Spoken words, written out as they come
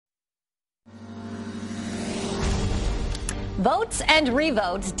Votes and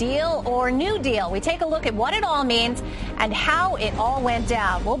revotes, deal or new deal. We take a look at what it all means and how it all went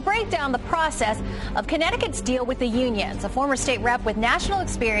down. We'll break down the process of Connecticut's deal with the unions. A former state rep with national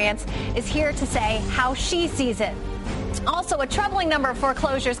experience is here to say how she sees it. Also, a troubling number of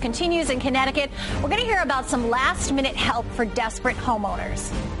foreclosures continues in Connecticut. We're going to hear about some last-minute help for desperate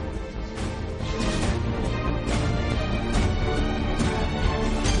homeowners.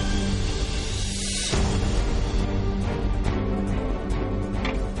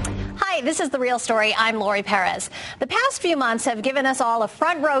 Hi, this is The Real Story. I'm Lori Perez. The past few months have given us all a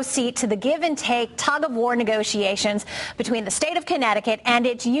front row seat to the give and take tug-of-war negotiations between the state of Connecticut and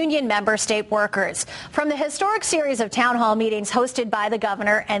its union member state workers. From the historic series of town hall meetings hosted by the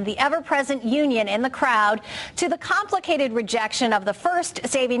governor and the ever-present union in the crowd to the complicated rejection of the first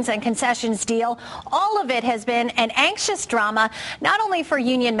savings and concessions deal, all of it has been an anxious drama, not only for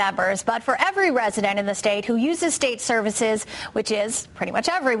union members, but for every resident in the state who uses state services, which is pretty much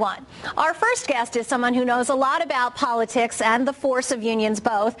everyone. Our first guest is someone who knows a lot about politics and the force of unions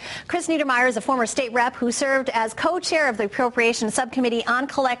both. Chris Niedermeyer is a former state rep who served as co-chair of the Appropriations Subcommittee on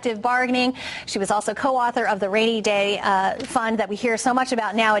Collective Bargaining. She was also co-author of the Rainy Day Fund that we hear so much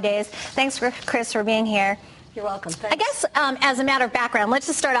about nowadays. Thanks, Chris, for being here. You're welcome. Thanks. I guess as a matter of background, let's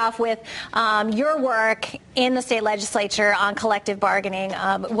just start off with your work in the state legislature on collective bargaining,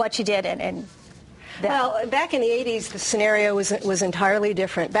 what you did and well, back in the 80s, the scenario was entirely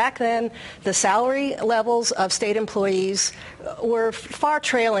different. Back then, the salary levels of state employees were far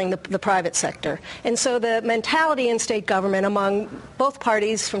trailing the private sector. And so the mentality in state government among both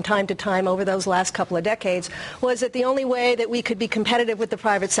parties from time to time over those last couple of decades was that the only way that we could be competitive with the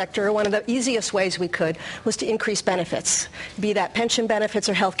private sector, or one of the easiest ways we could, was to increase benefits, be that pension benefits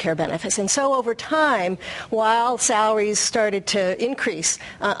or health care benefits. And so over time, while salaries started to increase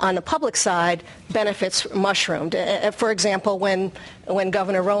on the public side, benefits mushroomed. For example, when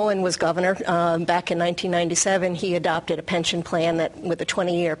Governor Rowland was governor back in 1997, he adopted a pension plan that with a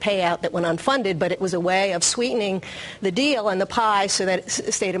 20-year payout that went unfunded, but it was a way of sweetening the deal and the pie so that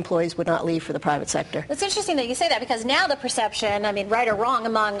state employees would not leave for the private sector. It's interesting that you say that, because now the perception, I mean, right or wrong,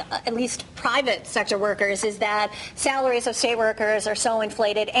 among at least private sector workers is that salaries of state workers are so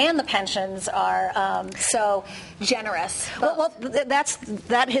inflated and the pensions are so generous. Well,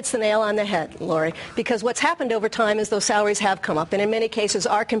 that hits the nail on the head, Lori, because what's happened over time is those salaries have come up, and in many cases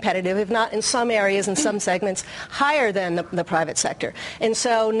are competitive, if not in some areas, in some segments, higher than the private sector. And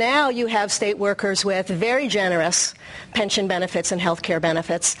so now you have state workers with very generous pension benefits and health care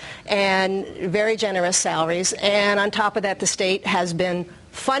benefits and very generous salaries. And on top of that, the state has been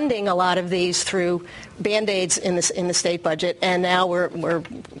funding a lot of these through Band-Aids in the state budget, and now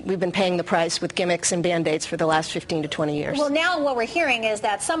we've been paying the price with gimmicks and Band-Aids for the last 15 to 20 years. Well, now what we're hearing is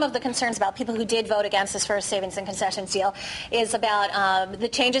that some of the concerns about people who did vote against this first savings and concessions deal is about the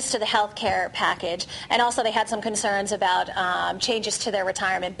changes to the health care package, and also they had some concerns about changes to their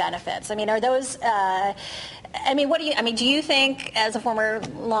retirement benefits. I mean, are those do you think, as a former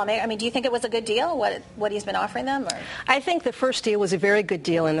lawmaker, do you think it was a good deal, what he's been offering them? Or? I think the first deal was a very good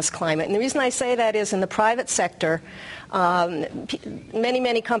deal in this climate. And the reason I say that is in the private sector,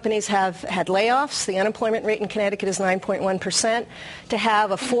 many companies have had layoffs. The unemployment rate in Connecticut is 9.1%. To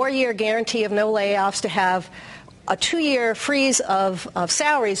have a 4-year guarantee of no layoffs, to have a 2-year freeze of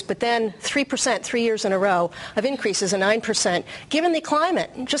salaries, but then 3%, 3 years in a row of increases of 9%. Given the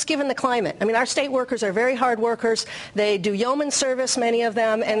climate, I mean, our state workers are very hard workers. They do yeoman service, many of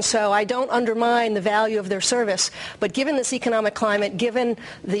them, and so I don't undermine the value of their service. But given this economic climate, given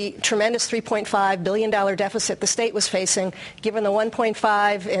the tremendous $3.5 billion deficit the state was facing, given the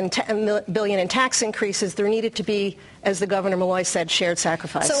 $1.5 billion in tax increases, there needed to be, as the Governor Malloy said, shared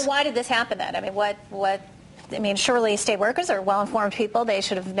sacrifice. So why did this happen then? I mean, surely state workers are well-informed people. They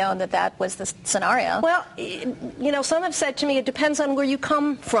should have known that was the scenario. Well, some have said to me it depends on where you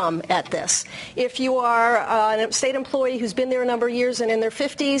come from at this. If you are a state employee who's been there a number of years and in their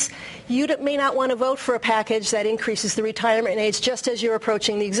 50s, you may not want to vote for a package that increases the retirement age just as you're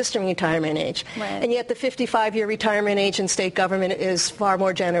approaching the existing retirement age. Right. And yet the 55-year retirement age in state government is far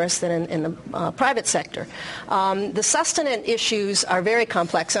more generous than in the private sector. The sustenance issues are very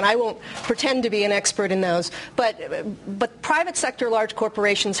complex, and I won't pretend to be an expert in those. But private sector large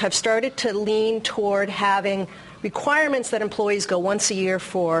corporations have started to lean toward having requirements that employees go once a year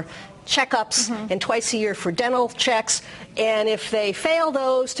for checkups and twice a year for dental checks. And if they fail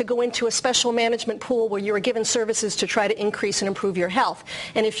those, to go into a special management pool where you are given services to try to increase and improve your health.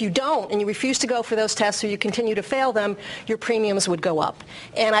 And if you don't, and you refuse to go for those tests or you continue to fail them, your premiums would go up.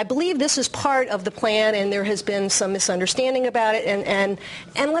 And I believe this is part of the plan, and there has been some misunderstanding about it. And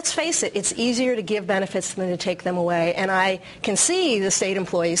let's face it, it's easier to give benefits than to take them away. And I can see the state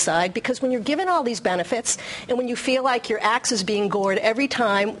employee side, because when you're given all these benefits and when you feel like your axe is being gored every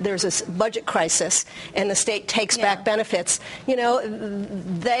time there's a budget crisis and the state takes back benefits, you know,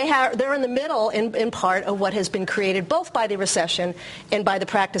 they're in the middle in part of what has been created both by the recession and by the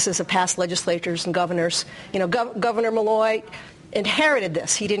practices of past legislators and governors. You know, Governor Malloy inherited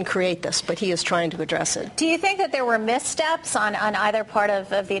this. He didn't create this, but he is trying to address it. Do you think that there were missteps on either part of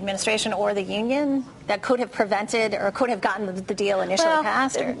the administration or the union that could have prevented or could have gotten the deal initially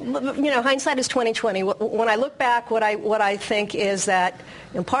passed? Or? You know, hindsight is 20/20. When I look back, what I think is that,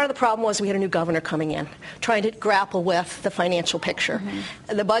 you know, part of the problem was we had a new governor coming in, trying to grapple with the financial picture.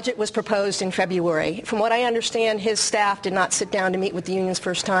 The budget was proposed in February. From what I understand, his staff did not sit down to meet with the unions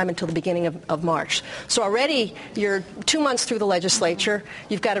first time until the beginning of March. So already you're 2 months through the legislature.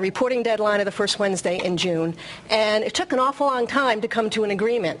 You've got a reporting deadline of the first Wednesday in June. And it took an awful long time to come to an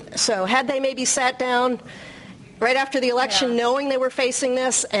agreement. So had they maybe sat down right after the election knowing they were facing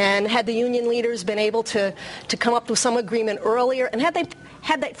this, and had the union leaders been able to come up with some agreement earlier, and had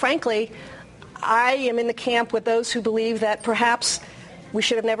they, frankly, I am in the camp with those who believe that perhaps we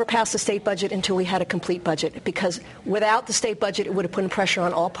should have never passed the state budget until we had a complete budget, because without the state budget, it would have put pressure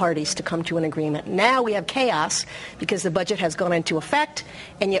on all parties to come to an agreement. Now we have chaos because the budget has gone into effect,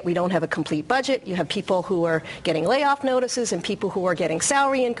 and yet we don't have a complete budget. You have people who are getting layoff notices and people who are getting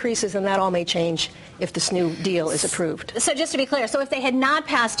salary increases, and that all may change if this new deal is approved. So just to be clear, so if they had not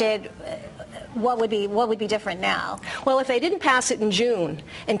passed it, what would be different now? Well, if they didn't pass it in June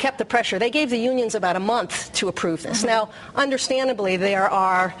and kept the pressure, they gave the unions about a month to approve this. Now, understandably, there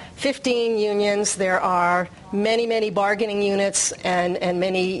are 15 unions, there are many, many bargaining units, and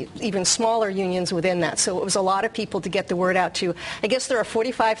many even smaller unions within that. So it was a lot of people to get the word out to. I guess there are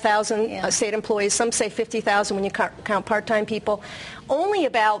 45,000 state employees. Some say 50,000 when you count part-time people. Only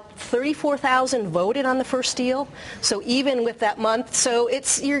about 34,000 voted on the first deal. So even with that month, so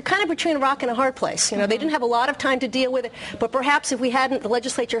you're kind of between a rock and a hard place. You know, they didn't have a lot of time to deal with it. But perhaps if the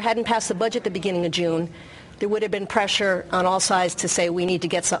legislature hadn't passed the budget at the beginning of June, there would have been pressure on all sides to say we need to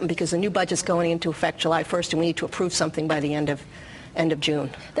get something because the new budget's going into effect July 1st, and we need to approve something by the end of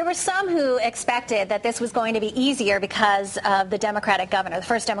June. There were some who expected that this was going to be easier because of the Democratic governor, the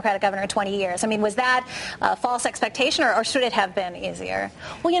first Democratic governor in 20 years. I mean, was that a false expectation, or should it have been easier?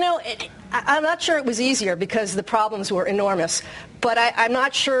 Well, you know, I'm not sure it was easier because the problems were enormous. But I'm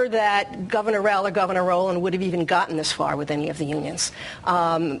not sure that Governor Rell or Governor Rowland would have even gotten this far with any of the unions.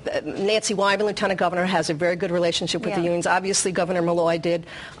 Nancy Wyman, Lieutenant Governor, has a very good relationship with the unions. Obviously, Governor Malloy did.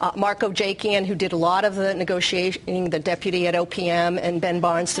 Marco Jakian, who did a lot of the negotiating, the deputy at OPM, and Ben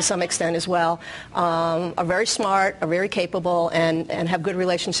Barnes to some extent as well, are very smart, are very capable, and have good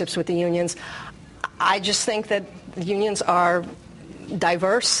relationships with the unions. I just think that the unions are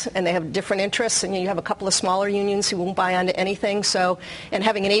diverse and they have different interests, and you have a couple of smaller unions who won't buy onto anything. So, and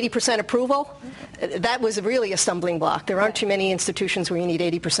having an 80% approval, that was really a stumbling block. There aren't too many institutions where you need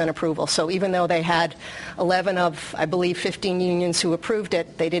 80% approval. So even though they had 11 of, I believe, 15 unions who approved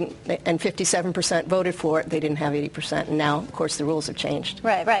it, they didn't, and 57% voted for it, they didn't have 80%. And now, of course, the rules have changed.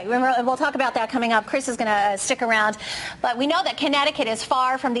 Right. We'll talk about that coming up. Chris is going to stick around. But we know that Connecticut is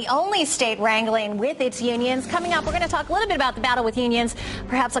far from the only state wrangling with its unions. Coming up, we're going to talk a little bit about the battle with unions,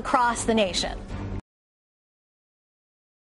 perhaps across the nation.